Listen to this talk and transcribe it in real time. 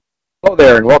Hello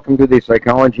there, and welcome to the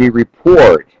Psychology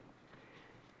Report.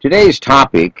 Today's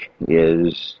topic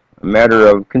is a matter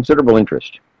of considerable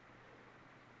interest,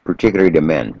 particularly to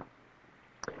men.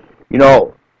 You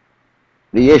know,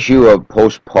 the issue of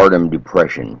postpartum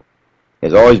depression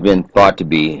has always been thought to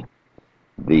be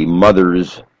the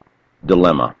mother's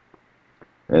dilemma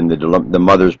and the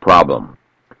mother's problem.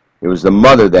 It was the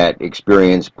mother that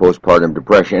experienced postpartum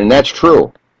depression, and that's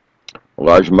true. A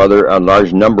large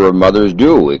number of mothers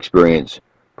do experience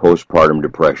postpartum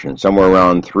depression. Somewhere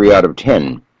around 3 out of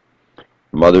 10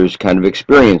 mothers kind of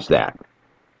experience that.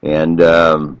 And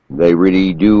they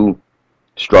really do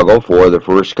struggle for the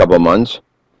first couple of months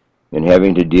in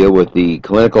having to deal with the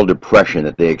clinical depression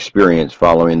that they experience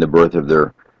following the birth of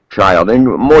their child, and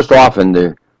most often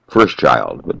the first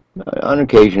child, but on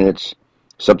occasion it's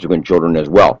subsequent children as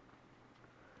well.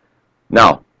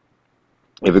 Now,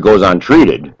 if it goes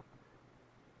untreated,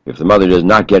 if the mother does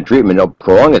not get treatment, it'll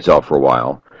prolong itself for a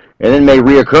while, and then may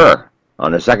reoccur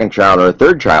on a second child or a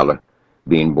third child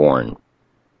being born.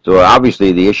 So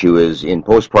obviously the issue is in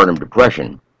postpartum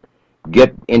depression,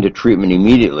 get into treatment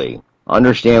immediately.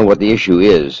 Understand what the issue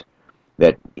is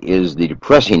that is the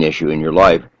depressing issue in your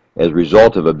life as a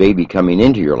result of a baby coming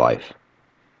into your life.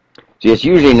 See, it's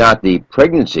usually not the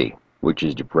pregnancy which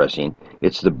is depressing,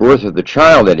 it's the birth of the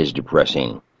child that is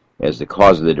depressing as the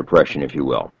cause of the depression, if you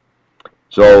will.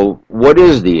 So what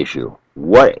is the issue?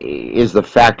 What is the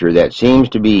factor that seems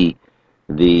to be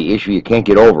the issue you can't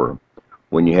get over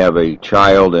when you have a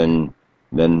child and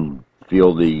then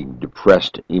feel the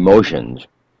depressed emotions?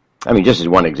 I mean, just as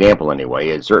one example anyway,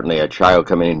 it's certainly a child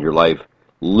coming into your life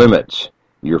limits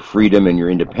your freedom and your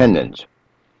independence.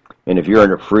 And if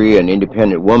you're a free and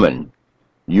independent woman,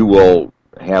 you will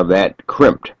have that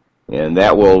crimped, and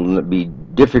that will be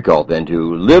difficult then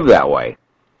to live that way.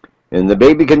 And the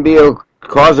baby can be a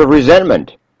cause of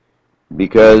resentment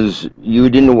because you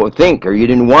didn't think or you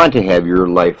didn't want to have your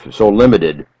life so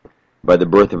limited by the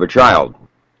birth of a child.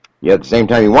 Yet at the same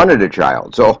time you wanted a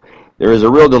child. So there is a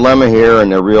real dilemma here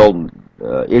and a real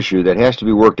issue that has to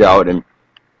be worked out, and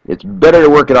it's better to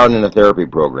work it out in a therapy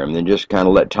program than just kind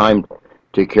of let time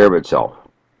take care of itself.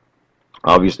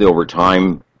 Obviously over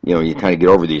time, you kind of get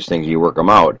over these things and you work them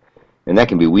out, and that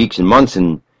can be weeks and months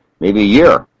and maybe a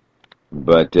year.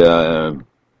 But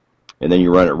and then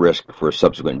you run at risk for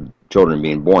subsequent children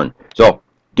being born. So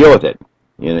deal with it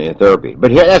in therapy.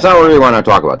 But that's not what I really want to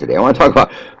talk about today. I want to talk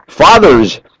about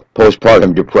fathers'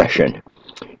 postpartum depression.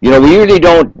 We usually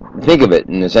don't think of it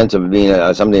in the sense of being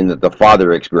something that the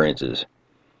father experiences.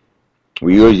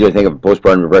 We usually think of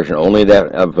postpartum depression only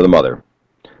that for the mother.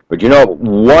 But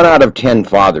 1 out of 10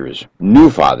 fathers,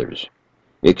 new fathers,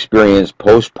 experience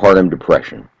postpartum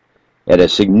depression at a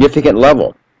significant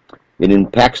level. It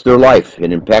impacts their life.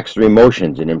 It impacts their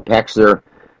emotions. It impacts their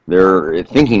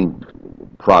thinking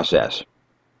process.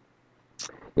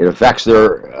 It affects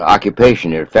their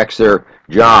occupation. It affects their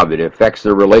job. It affects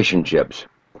their relationships.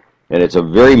 And it's a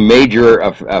very major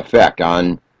effect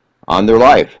on their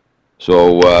life.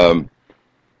 So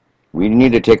we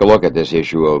need to take a look at this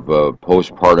issue of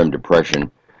postpartum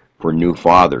depression for new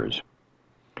fathers.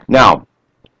 Now,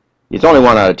 it's only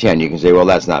 1 out of 10. You can say, well,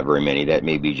 that's not very many. That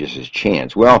may be just his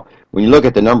chance. Well, when you look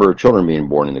at the number of children being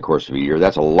born in the course of a year,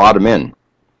 that's a lot of men.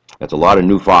 That's a lot of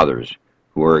new fathers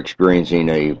who are experiencing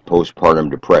a postpartum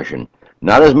depression.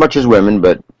 Not as much as women,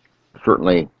 but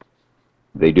certainly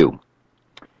they do.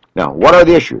 Now, what are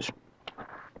the issues?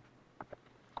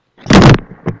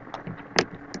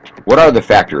 What are the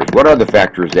factors? What are the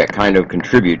factors that kind of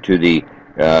contribute to the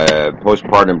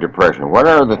postpartum depression? What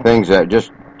are the things that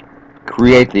just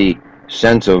create the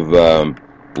sense of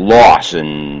loss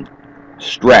and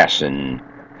stress and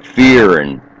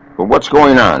fear but what's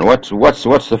going on? What's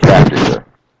the factor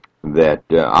that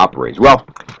operates? Well,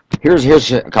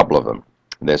 here's a couple of them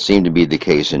that seem to be the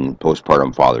case in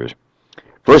postpartum fathers.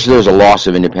 First, there's a loss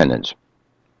of independence.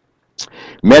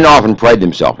 Men often pride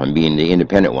themselves on being the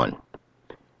independent one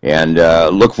and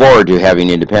look forward to having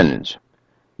independence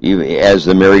as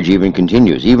the marriage even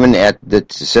continues. Even at the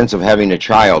sense of having a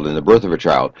child and the birth of a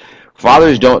child,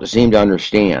 fathers don't seem to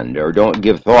understand or don't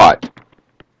give thought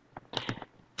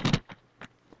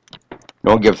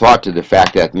to the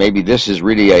fact that maybe this is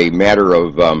really a matter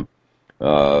of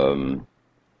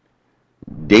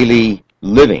daily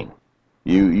living.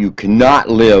 You cannot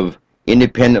live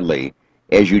independently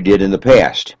as you did in the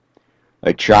past.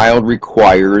 A child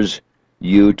requires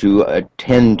you to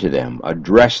attend to them,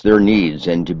 address their needs,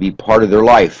 and to be part of their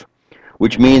life,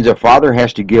 which means a father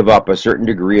has to give up a certain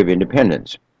degree of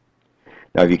independence.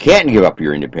 Now, if you can't give up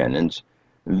your independence,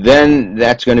 then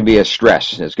that's going to be a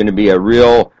stress. It's going to be a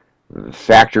real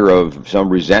factor of some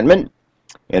resentment,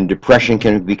 and depression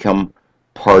can become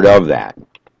part of that.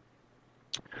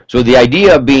 So the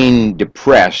idea of being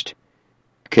depressed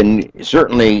can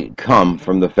certainly come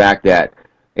from the fact that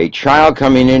a child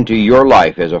coming into your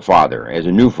life as a father, as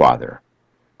a new father,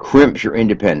 crimps your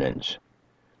independence.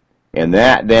 And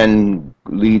that then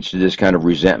leads to this kind of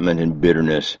resentment and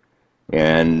bitterness,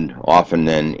 and often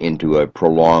then into a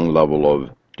prolonged level of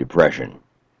depression.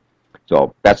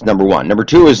 So that's number one. Number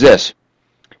two is this.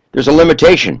 There's a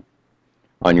limitation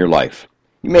on your life.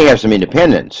 You may have some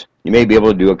independence. You may be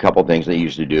able to do a couple things that you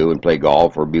used to do and play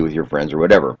golf or be with your friends or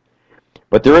whatever.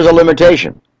 But there is a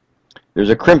limitation. There's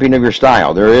a crimping of your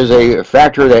style. There is a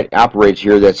factor that operates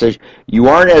here that says you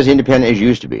aren't as independent as you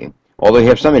used to be, although you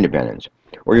have some independence.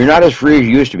 Or you're not as free as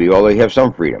you used to be, although you have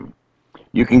some freedom.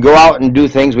 You can go out and do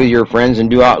things with your friends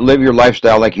and live your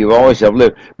lifestyle like you always have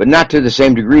lived, but not to the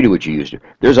same degree to which you used to.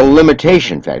 There's a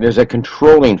limitation factor. There's a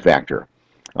controlling factor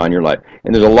on your life.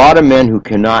 And there's a lot of men who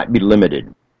cannot be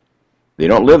limited. They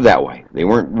don't live that way. They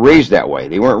weren't raised that way.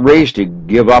 They weren't raised to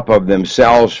give up of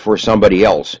themselves for somebody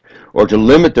else or to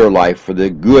limit their life for the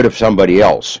good of somebody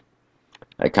else.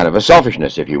 That kind of a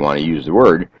selfishness, if you want to use the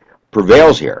word,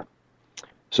 prevails here.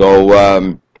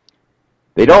 So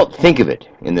they don't think of it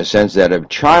in the sense that a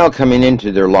child coming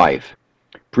into their life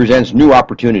presents new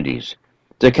opportunities.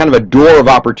 It's a kind of a door of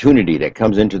opportunity that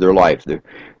comes into their life.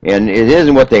 And it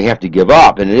isn't what they have to give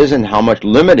up, and it isn't how much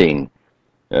limiting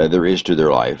there is to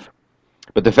their life.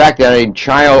 But the fact that a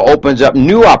child opens up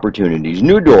new opportunities,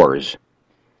 new doors,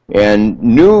 and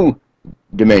new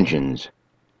dimensions.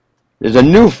 There's a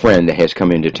new friend that has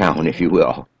come into town, if you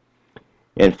will.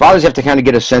 And fathers have to kind of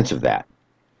get a sense of that.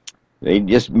 They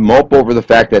just mope over the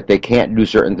fact that they can't do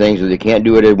certain things, or they can't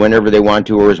do it whenever they want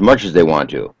to or as much as they want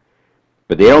to.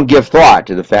 But they don't give thought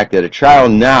to the fact that a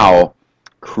child now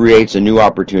creates a new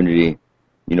opportunity,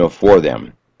 for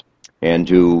them. And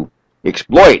to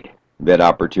exploit that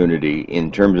opportunity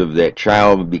in terms of that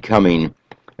child becoming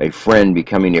a friend,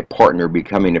 becoming a partner,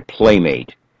 becoming a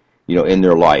playmate, in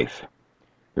their life.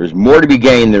 There's more to be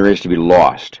gained than there is to be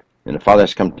lost. And the father has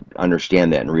to come to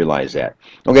understand that and realize that.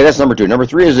 Okay, that's number two. Number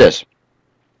three is this.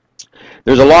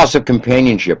 There's a loss of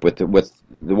companionship with the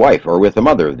wife or with the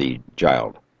mother of the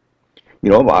child.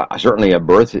 Certainly a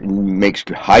birth makes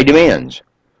high demands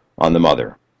on the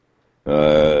mother.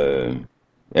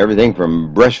 Everything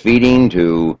from breastfeeding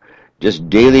to just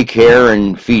daily care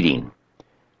and feeding.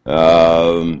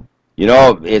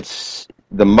 It's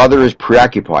the mother is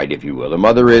preoccupied, if you will. The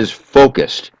mother is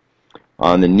focused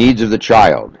on the needs of the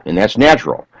child, and that's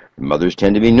natural. Mothers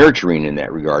tend to be nurturing in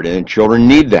that regard, and children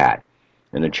need that.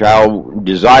 And the child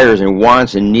desires and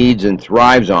wants and needs and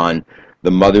thrives on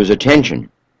the mother's attention.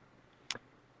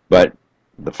 But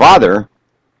the father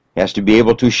has to be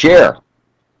able to share.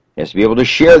 Has to be able to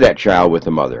share that child with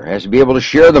the mother. Has to be able to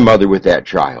share the mother with that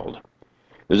child.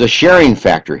 There's a sharing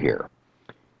factor here.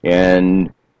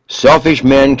 And selfish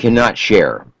men cannot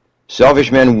share. Selfish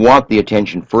men want the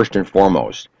attention first and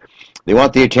foremost. They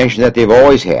want the attention that they've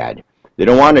always had. They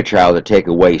don't want a child to take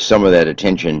away some of that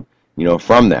attention,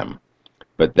 from them.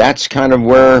 But that's kind of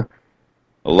where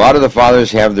a lot of the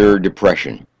fathers have their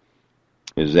depression,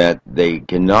 is that they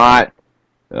cannot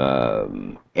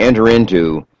enter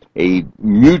into a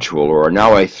mutual or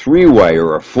now a three-way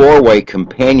or a four-way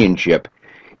companionship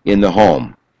in the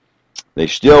home. They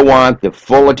still want the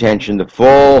full attention, the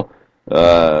full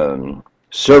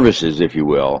services, if you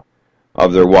will,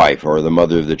 of their wife or the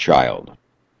mother of the child.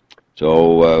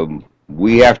 So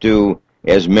we have to,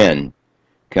 as men,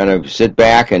 kind of sit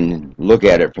back and look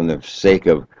at it from the sake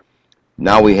of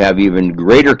now we have even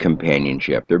greater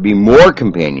companionship. There'd be more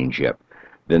companionship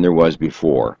than there was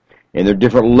before. And there are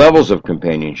different levels of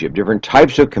companionship, different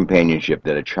types of companionship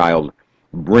that a child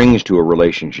brings to a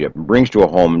relationship, brings to a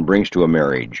home, and brings to a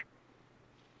marriage.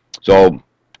 So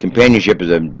companionship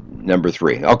is number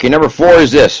three. Okay, number four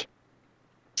is this.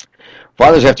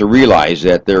 Fathers have to realize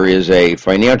that there is a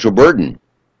financial burden.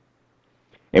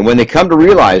 And when they come to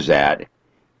realize that,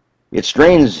 it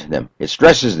strains them. It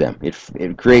stresses them.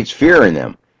 It creates fear in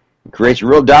them. It creates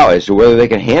real doubt as to whether they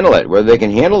can handle it, whether they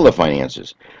can handle the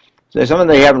finances. So something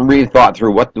they haven't really thought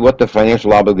through what the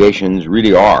financial obligations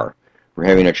really are for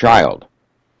having a child.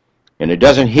 And it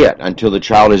doesn't hit until the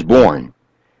child is born.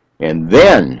 And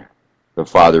then the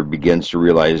father begins to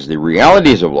realize the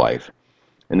realities of life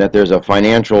and that there's a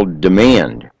financial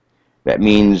demand. That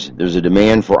means there's a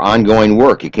demand for ongoing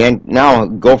work. You can't now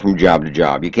go from job to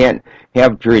job. You can't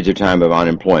have periods of time of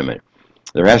unemployment.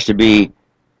 There has to be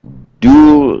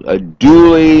a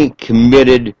duly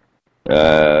committed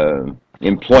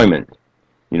employment,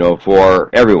 for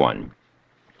everyone.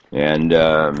 And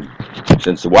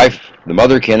since the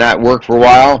mother cannot work for a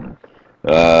while,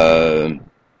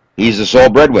 He's the sole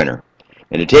breadwinner.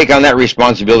 And to take on that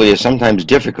responsibility is sometimes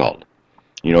difficult,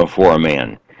 for a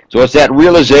man. So it's that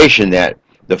realization that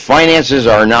the finances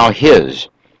are now his.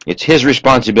 It's his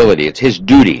responsibility. It's his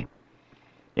duty.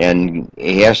 And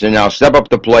he has to now step up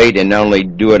the plate and not only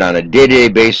do it on a day-to-day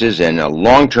basis and a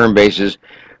long-term basis,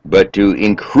 but to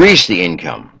increase the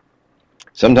income.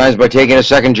 Sometimes by taking a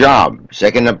second job,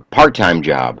 a part-time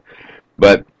job.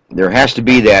 But there has to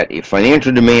be that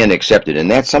financial demand accepted, and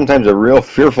that's sometimes a real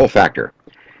fearful factor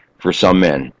for some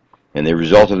men. And the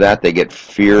result of that, they get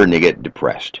fear and they get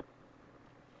depressed.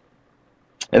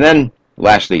 And then,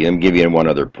 lastly, let me give you one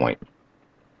other point.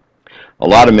 A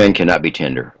lot of men cannot be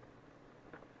tender.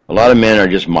 A lot of men are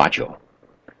just macho.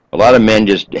 A lot of men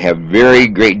just have very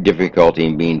great difficulty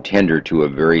in being tender to a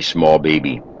very small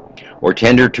baby, or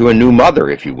tender to a new mother,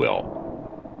 if you will.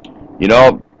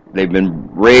 They've been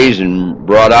raised and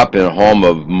brought up in a home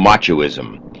of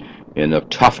machoism and of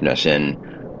toughness and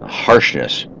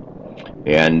harshness,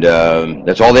 and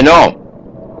that's all they know.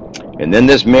 And then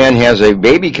this man has a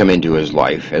baby come into his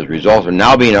life as a result of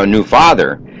now being a new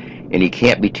father, and he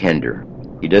can't be tender.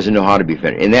 He doesn't know how to be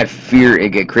tender. And that fear,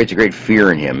 it creates a great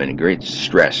fear in him and great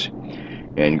stress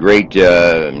and great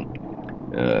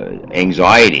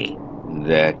anxiety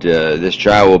that this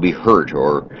child will be hurt,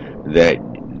 or that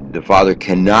the father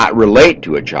cannot relate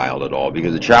to a child at all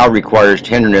because the child requires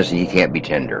tenderness and he can't be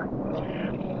tender.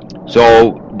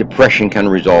 So depression can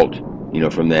result,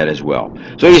 from that as well.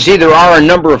 So you see, there are a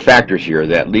number of factors here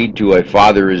that lead to a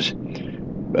father's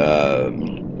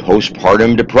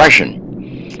postpartum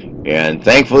depression. And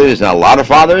thankfully, there's not a lot of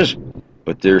fathers,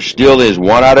 but there still is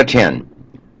 1 out of 10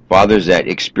 fathers that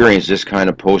experience this kind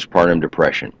of postpartum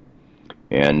depression.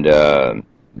 And the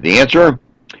answer,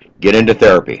 get into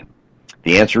therapy.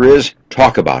 The answer is,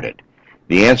 talk about it.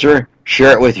 The answer,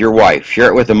 share it with your wife. Share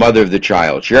it with the mother of the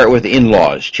child. Share it with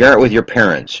in-laws. Share it with your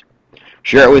parents.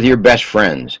 Share it with your best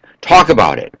friends. Talk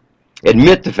about it.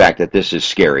 Admit the fact that this is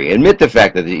scary. Admit the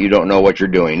fact that you don't know what you're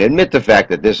doing. Admit the fact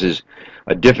that this is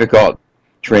a difficult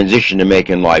transition to make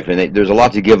in life, and that there's a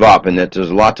lot to give up, and that there's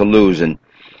a lot to lose, and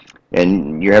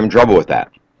you're having trouble with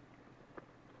that.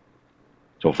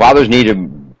 So fathers need to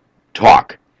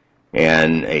talk,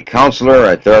 and a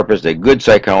counselor, a therapist, a good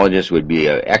psychologist would be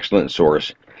an excellent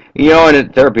source.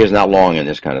 And therapy is not long in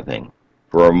this kind of thing,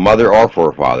 for a mother or for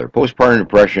a father. Postpartum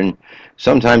depression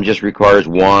sometimes just requires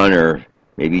 1 or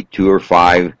maybe 2 or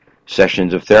 5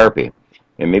 sessions of therapy,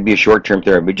 and maybe a short-term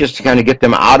therapy, just to kind of get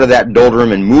them out of that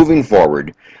doldrum and moving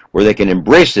forward, where they can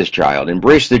embrace this child,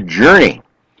 embrace the journey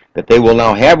that they will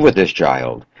now have with this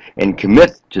child, and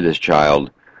commit to this child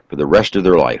for the rest of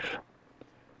their life.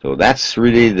 So that's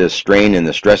really the strain and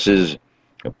the stresses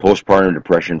of postpartum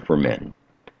depression for men.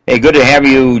 Hey, good to have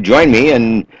you join me,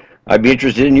 and I'd be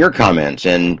interested in your comments,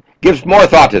 and give more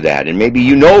thought to that. And maybe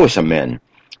you know some men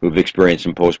who've experienced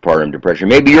some postpartum depression.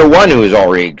 Maybe you're one who has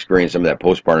already experienced some of that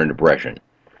postpartum depression.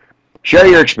 Share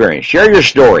your experience. Share your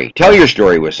story. Tell your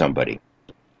story with somebody.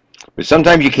 But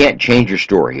sometimes you can't change your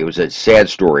story. It was a sad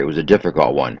story. It was a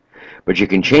difficult one. But you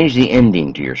can change the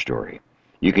ending to your story.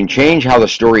 You can change how the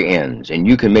story ends, and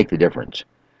you can make the difference.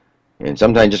 And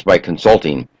sometimes just by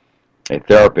consulting a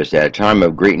therapist at a time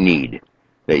of great need,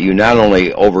 that you not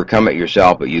only overcome it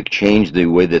yourself, but you change the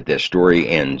way that story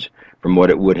ends from what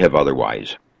it would have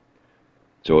otherwise.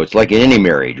 So it's like in any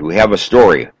marriage. We have a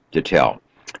story to tell.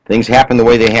 Things happen the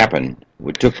way they happen.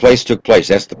 What took place, took place.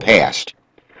 That's the past.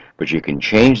 But you can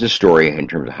change the story in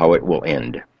terms of how it will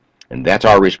end. And that's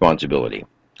our responsibility.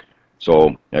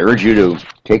 So I urge you to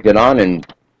take that on and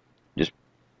just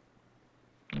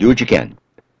do what you can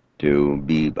to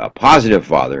be a positive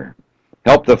father.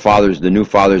 Help the fathers, the new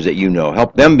fathers that you know.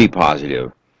 Help them be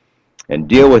positive. And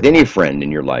deal with any friend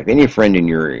in your life, any friend in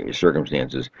your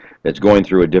circumstances that's going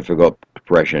through a difficult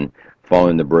depression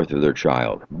following the birth of their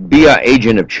child. Be an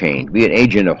agent of change. Be an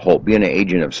agent of hope. Be an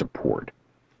agent of support.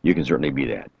 You can certainly be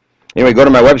that. Anyway, go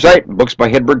to my website,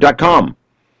 booksbyhedberg.com.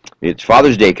 It's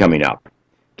Father's Day coming up.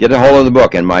 Get a hold of the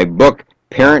book. And my book,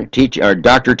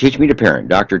 Doctor Teach Me to Parent.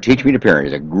 Doctor Teach Me to Parent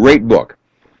is a great book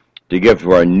to give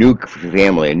for a new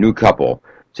family, a new couple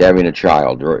that's having a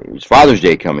child. It's Father's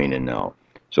Day coming in now.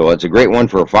 So it's a great one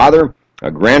for a father, a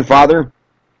grandfather,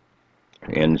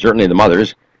 and certainly the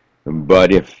mothers.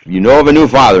 But if you know of a new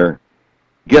father,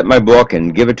 get my book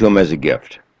and give it to him as a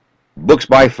gift.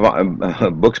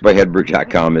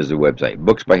 Booksbyhedberg.com is the website.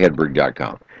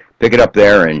 Booksbyhedberg.com. Pick it up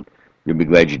there, and you'll be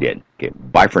glad you did. Okay,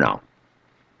 bye for now.